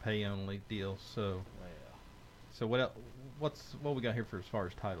 it's a pay only deal. So what we got here for as far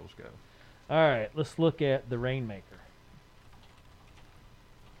as titles go? All right, let's look at The Rainmaker.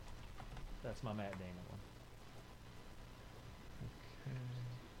 That's my Matt Damon one.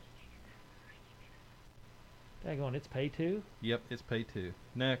 Daggone, it's pay two? Yep, it's pay two.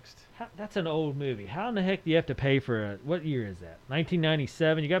 Next. That's an old movie. How in the heck do you have to pay for what year is that?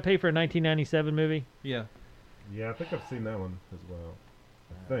 1997? You got to pay for a 1997 movie? Yeah. Yeah, I think I've seen that one as well.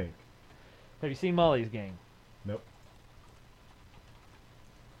 I think. Have you seen Molly's Game? Nope.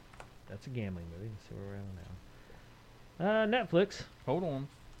 That's a gambling movie. Let's see where we're at now. Netflix. Hold on.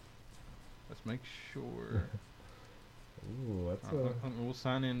 Let's make sure. Ooh, that's We'll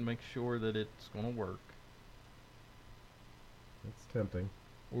sign in and make sure that it's going to work. that's tempting.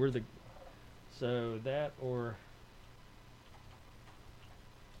 So that or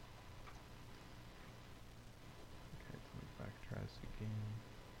Okay, let me backtrack this again.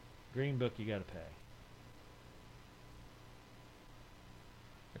 Green Book you got to pay.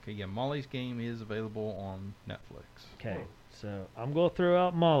 Okay, yeah, Molly's Game is available on Netflix. Okay, Oh. so I'm going to throw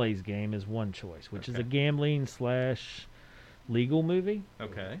out Molly's Game as one choice, which is a Okay. gambling / legal movie.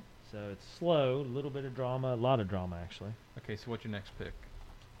 Okay. So it's slow, a little bit of drama, a lot of drama actually. Okay, so what's your next pick?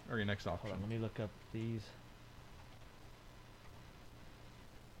 Or your next option? Hold on, let me look up these.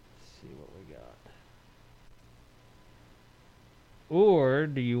 Let's see what we got. Or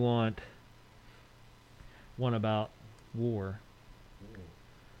do you want one about war.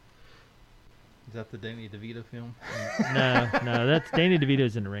 Is that the Danny DeVito film? No, that's Danny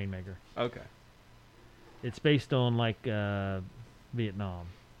DeVito's in The Rainmaker. Okay. It's based on like Vietnam,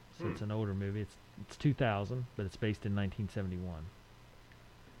 so it's an older movie. It's 2000, but it's based in 1971.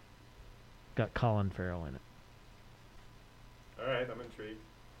 Got Colin Farrell in it. All right, I'm intrigued.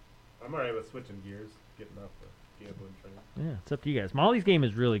 I'm alright with switching gears, getting off the gambling train. Yeah, it's up to you guys. Molly's Game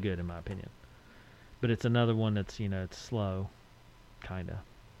is really good in my opinion, but it's another one that's it's slow, kinda.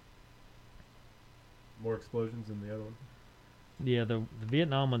 More explosions than the other one. Yeah, the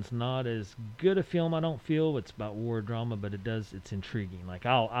Vietnam one's not as good a film, I don't feel. It's about war drama, but it's intriguing. Like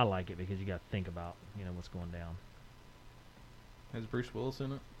I like it because you got to think about what's going down. Has Bruce Willis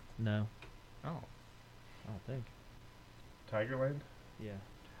in it? No, Oh. I don't think. Tigerland? Yeah.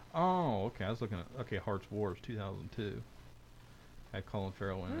 Oh, okay. I was looking at Hearts Wars 2002. Had Colin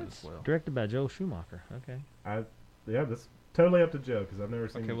Farrell in it as well. Directed by Joel Schumacher. Okay. Yeah, this totally up to Joe because I've never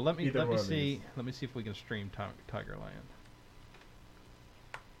seen. Okay, well let me either one of see. these. Let me see if we can stream Tigerland.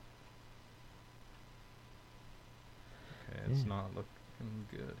 Okay, it's not looking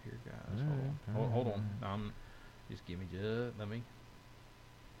good here, guys. Hold on. Just give me let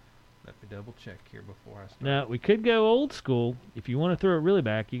me double check here before I start. Now we could go old school if you want to throw it really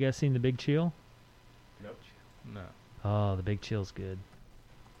back. You guys seen The Big Chill? Nope. No. Oh, The Big Chill's good.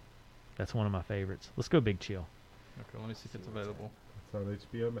 That's one of my favorites. Let's go Big Chill. Okay, let me see if it's available. It's on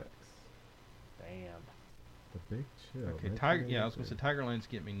HBO Max. Bam. The Big Chill. Okay, Yeah, I was gonna say Tigerland's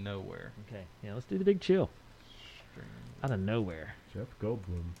getting me nowhere. Okay. Yeah, let's do The Big Chill. Stream. Out of nowhere. Jeff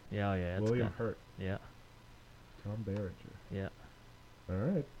Goldblum. Yeah, it's William good. Hurt. Yeah, Tom Berenger. yeah. All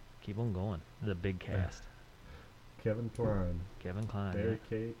right. Keep on going. The big cast. Kevin Kline. Kevin Kline. Mary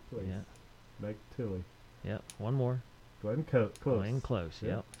Kate Place. Yeah. Meg Tilly. Yeah. One more. Glenn Close. Glenn Close.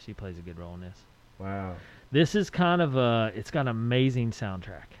 Yeah. Yep. She plays a good role in this. Wow. This is kind of it's got an amazing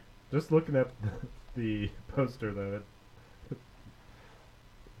soundtrack. Just looking at the poster though,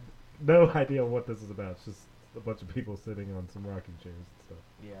 no idea what this is about. It's just a bunch of people sitting on some rocking chairs and stuff.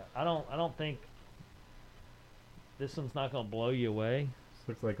 Yeah. I don't think this one's not gonna blow you away.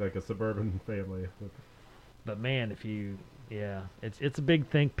 This looks like a suburban family. But man, it's a big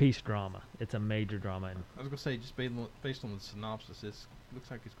think piece drama. It's a major drama. And I was gonna say just based on the synopsis, it looks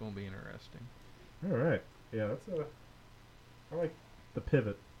like it's gonna be interesting. All right. Yeah, I like the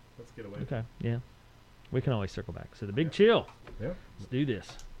pivot. Let's get away. okay. Yeah. We can always circle back. So The Big Chill. Yeah. Let's do this.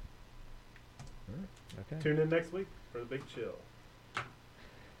 All right. Okay. Tune in next week for the Big Chill.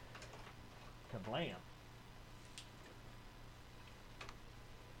 Kablam.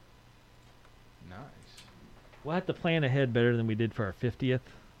 Nice. We'll have to plan ahead better than we did for our 50th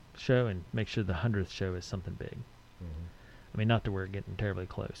show and make sure the 100th show is something big. Mm-hmm. I mean, not that we're getting terribly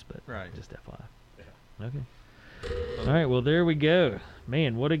close, but Right. just FYI. Yeah. Okay. All right. Well, there we go.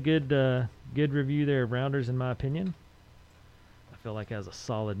 Man, what a good review there of Rounders, in my opinion. I feel like that was a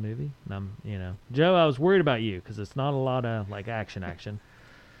solid movie. And I'm, Joe, I was worried about you because it's not a lot of like action.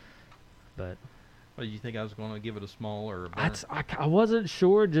 But Well, you think I was going to give it a small or a burn? I wasn't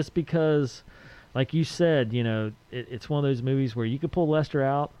sure just because, like you said, it's one of those movies where you could pull Lester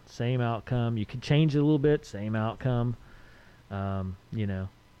out, same outcome. You could change it a little bit, same outcome. One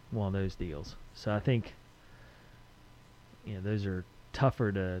of those deals. So I think, those are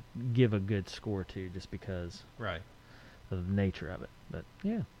tougher to give a good score to just because Right. of the nature of it. But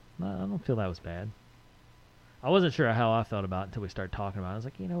yeah, I don't feel that was bad. I wasn't sure how I felt about it until we started talking about it. I was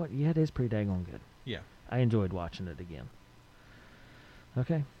like, you know what? Yeah, it is pretty daggone good. Yeah. I enjoyed watching it again.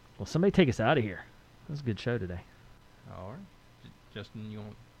 Okay. Well, somebody take us out of here. That was a good show today. All right. Justin, you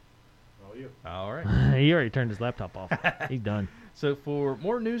want? All you. All right. He already turned his laptop off. He's done. So for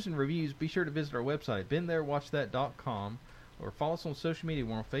more news and reviews, be sure to visit our website, beentherewatchthat.com, or follow us on social media.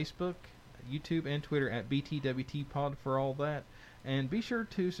 We're on Facebook, YouTube, and Twitter at BTWTPod for all that. And be sure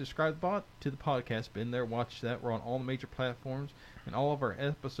to subscribe to the podcast, Been There, Watch That. We're on all the major platforms, and all of our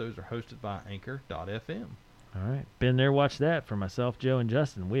episodes are hosted by Anchor.fm. All right. Been there, watch that. For myself, Joe, and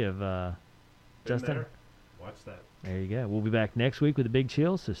Justin, we have Been Justin. there. Watch that. There you go. We'll be back next week with the Big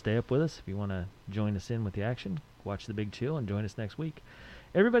Chill, so stay up with us. If you want to join us in with the action, watch the Big Chill and join us next week.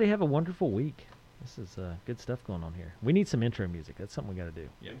 Everybody have a wonderful week. This is good stuff going on here. We need some intro music. That's something we got to do.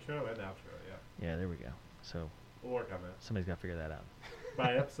 Yeah. Intro and outro. Yeah. Yeah, there we go. So We'll work on that. somebody's got to figure that out.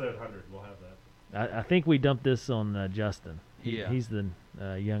 By episode 100, we'll have that. I think we dumped this on Justin. Yeah. He's the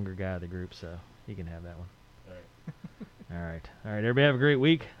younger guy of the group, so he can have that one. All right. All right. All right. Everybody have a great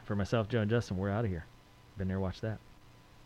week. For myself, Joe, and Justin, we're out of here. Been there, watch that.